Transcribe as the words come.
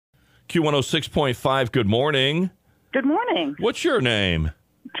Q106.5, good morning. Good morning. What's your name?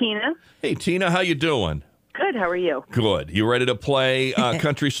 Tina. Hey, Tina, how you doing? Good, how are you? Good. You ready to play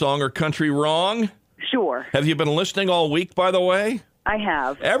Country Song or Country Wrong? Sure. Have you been listening all week, by the way? I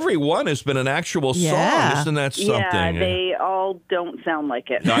have. Every one has been an actual song. Isn't that something? Yeah, they all don't sound like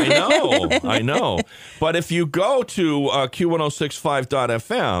it. I know. But if you go to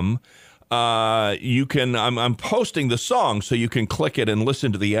Q106.5.fm, you can, I'm posting the song so you can click it and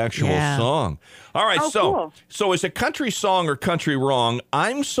listen to the actual song. All right, cool. So is it country song or country wrong?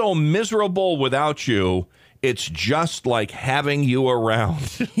 I'm so miserable without you. It's just like having you around.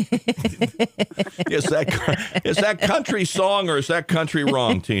 Is that country song or is that country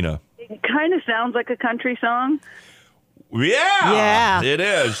wrong, Tina? It kind of sounds like a country song. Yeah. It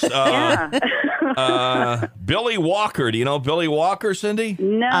is. Billy Walker. Do you know Billy Walker, Cindy?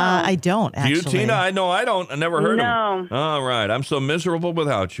 No. I don't, actually. You, Tina? I know I don't. I never heard No. him. All right. I'm so miserable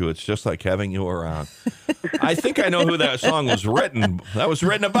without you. It's just like having you around. I think I know who that song was written. That was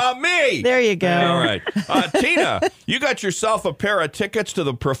written about me. There you go. All right. Tina, you got yourself a pair of tickets to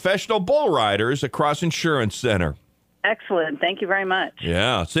the Professional Bull Riders at Cross Insurance Center. Excellent. Thank you very much.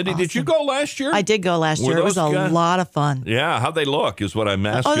 Yeah. Cindy, did you go last year? I did go last year. It was a lot of fun. Yeah. How'd they look is what I'm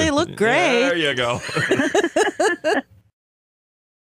asking. Oh, they look great. There you go.